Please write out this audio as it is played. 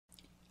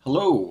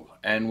Hello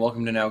and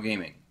welcome to Now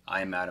Gaming.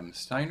 I'm Adem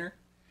Stiner.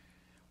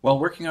 While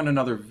working on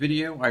another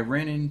video, I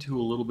ran into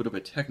a little bit of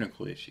a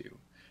technical issue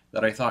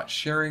that I thought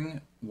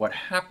sharing what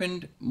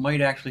happened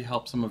might actually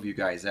help some of you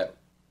guys out.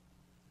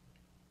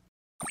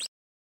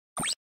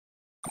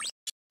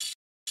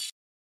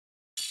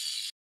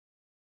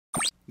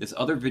 This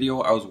other video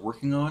I was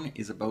working on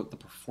is about the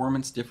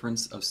performance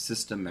difference of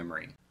system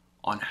memory,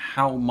 on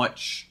how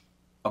much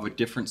of a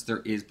difference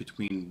there is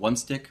between 1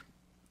 stick,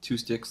 2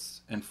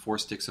 sticks, and 4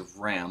 sticks of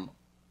RAM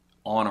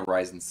on a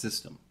Ryzen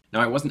system. Now,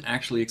 I wasn't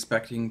actually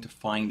expecting to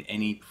find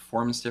any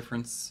performance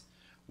difference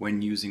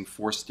when using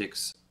 4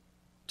 sticks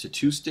to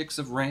 2 sticks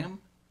of RAM,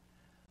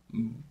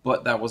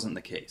 but that wasn't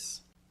the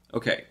case.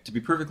 Okay, to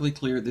be perfectly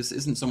clear, this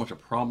isn't so much a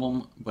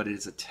problem, but it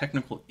is a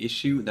technical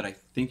issue that I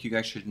think you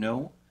guys should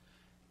know,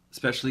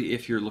 especially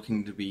if you're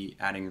looking to be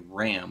adding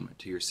RAM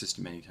to your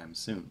system anytime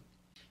soon.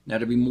 Now,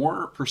 to be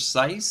more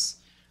precise,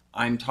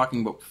 I'm talking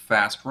about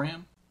fast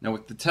RAM. Now,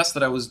 with the test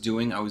that I was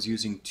doing, I was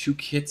using 2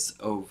 kits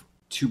of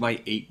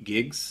 2x8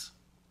 gigs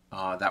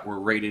that were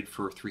rated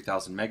for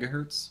 3000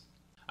 megahertz.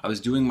 I was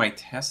doing my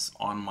tests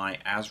on my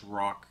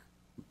ASRock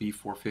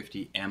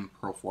B450M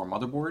Pro 4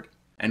 motherboard,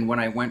 and when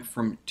I went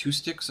from 2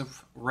 sticks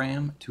of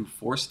RAM to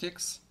 4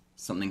 sticks,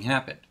 something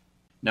happened.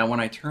 Now,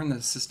 when I turned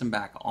the system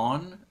back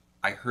on,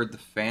 I heard the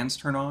fans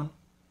turn on,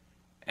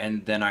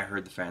 and then I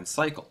heard the fan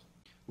cycle,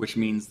 which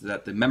means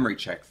that the memory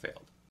check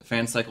failed. The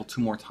fan cycled 2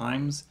 more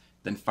times,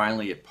 then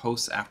finally it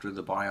posts after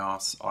the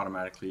BIOS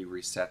automatically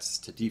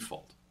resets to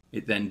default.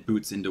 It then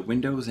boots into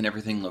Windows and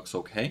everything looks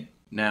okay.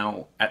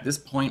 Now, at this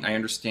point, I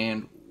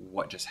understand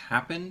what just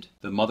happened.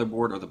 The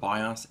motherboard or the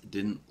BIOS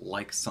didn't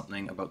like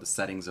something about the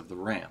settings of the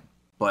RAM,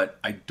 but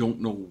I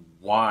don't know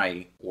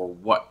why or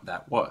what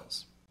that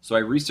was. So I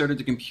restarted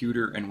the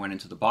computer and went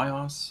into the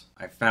BIOS.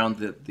 I found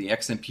that the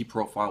XMP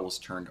profile was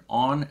turned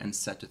on and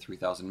set to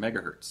 3000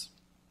 megahertz,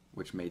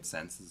 which made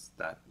sense as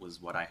that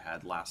was what I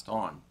had last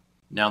on.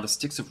 Now, the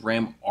sticks of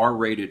RAM are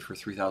rated for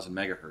 3000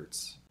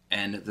 megahertz,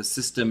 and the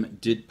system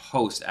did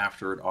post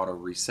after it auto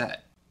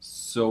reset.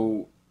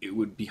 So it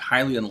would be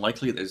highly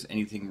unlikely that there's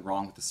anything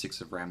wrong with the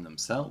sticks of RAM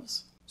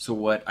themselves. So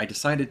what I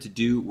decided to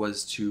do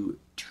was to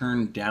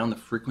turn down the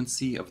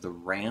frequency of the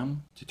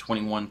RAM to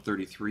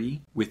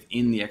 2133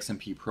 within the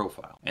XMP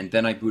profile, and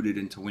then I booted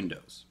into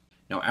Windows.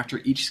 Now, after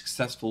each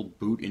successful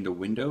boot into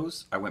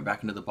Windows, I went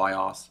back into the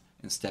BIOS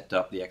and stepped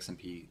up the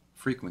XMP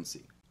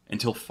frequency,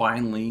 until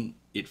finally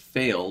it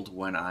failed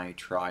when I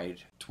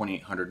tried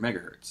 2800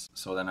 megahertz.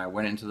 So then I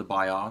went into the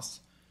BIOS,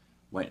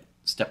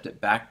 stepped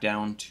it back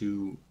down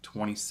to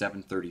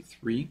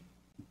 2733,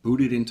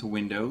 booted into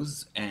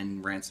Windows,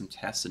 and ran some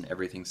tests, and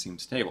everything seemed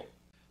stable.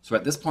 So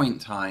at this point in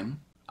time,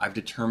 I've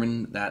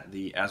determined that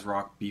the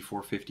ASRock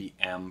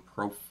B450M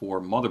Pro 4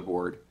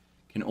 motherboard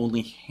can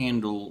only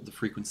handle the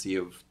frequency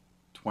of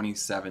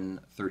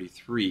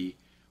 2733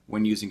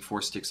 when using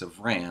 4 sticks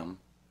of RAM,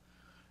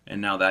 and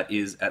now that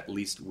is at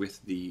least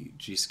with the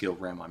G.Skill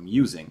RAM I'm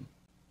using.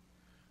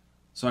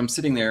 So I'm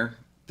sitting there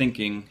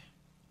thinking,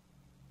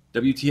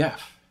 WTF?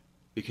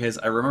 Because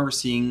I remember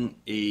seeing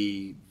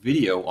a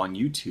video on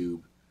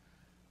YouTube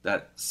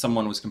that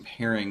someone was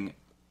comparing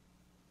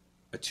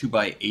a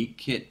 2x8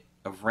 kit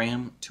of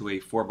RAM to a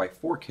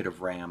 4x4 kit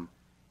of RAM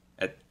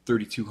at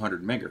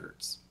 3200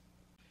 megahertz.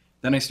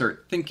 Then I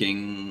start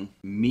thinking,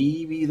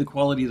 maybe the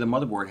quality of the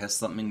motherboard has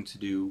something to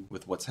do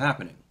with what's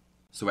happening.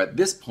 So at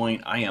this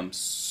point, I am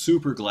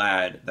super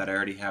glad that I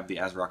already have the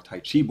ASRock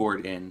Taichi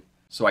board in.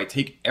 So I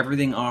take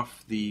everything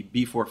off the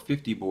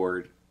B450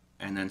 board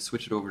and then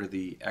switch it over to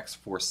the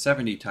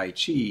X470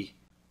 Taichi,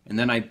 and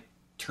then I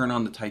turn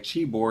on the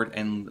Taichi board,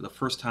 and the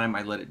first time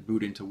I let it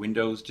boot into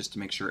Windows just to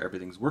make sure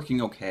everything's working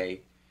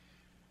okay,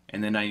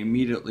 and then I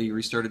immediately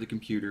restarted the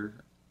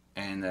computer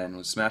and then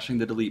was smashing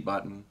the delete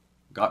button,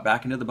 got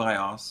back into the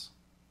BIOS,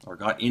 or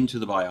got into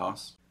the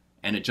BIOS,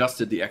 and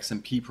adjusted the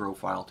XMP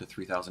profile to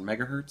 3000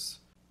 megahertz,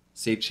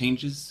 saved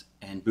changes,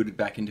 and booted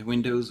back into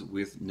Windows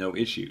with no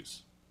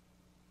issues.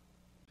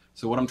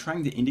 So what I'm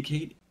trying to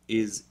indicate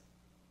is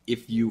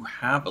if you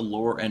have a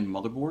lower end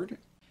motherboard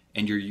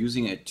and you're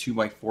using a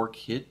 2x4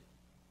 kit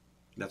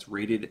that's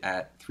rated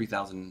at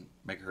 3000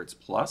 megahertz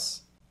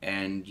plus,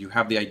 and you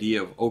have the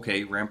idea of,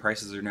 okay, RAM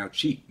prices are now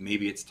cheap,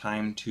 maybe it's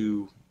time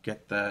to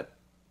get that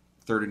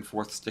 3rd and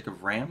 4th stick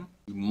of RAM,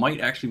 you might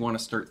actually want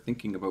to start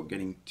thinking about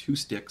getting 2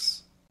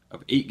 sticks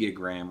of 8 gig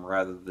RAM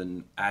rather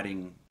than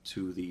adding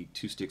to the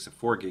 2 sticks of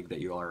 4 gig that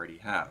you already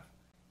have.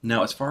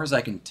 Now, as far as I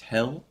can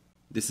tell,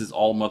 this is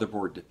all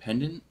motherboard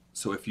dependent,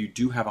 so if you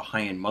do have a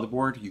high-end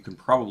motherboard, you can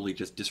probably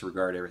just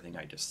disregard everything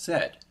I just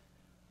said.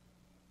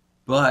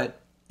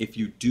 But if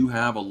you do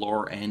have a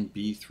lower-end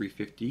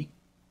B350,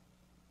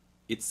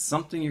 it's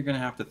something you're going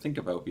to have to think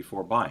about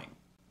before buying.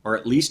 Or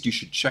at least you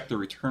should check the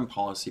return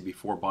policy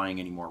before buying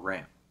any more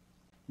RAM.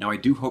 Now, I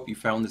do hope you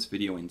found this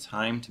video in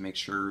time to make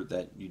sure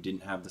that you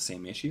didn't have the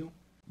same issue.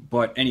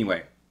 But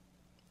anyway,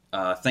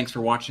 thanks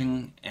for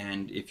watching,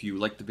 and if you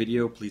liked the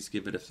video, please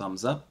give it a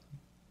thumbs up,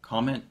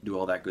 comment, do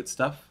all that good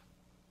stuff.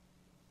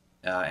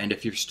 And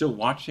if you're still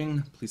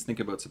watching, please think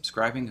about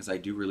subscribing, because I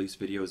do release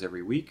videos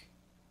every week.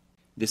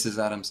 This is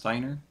Adem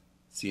Stiner.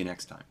 See you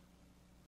next time.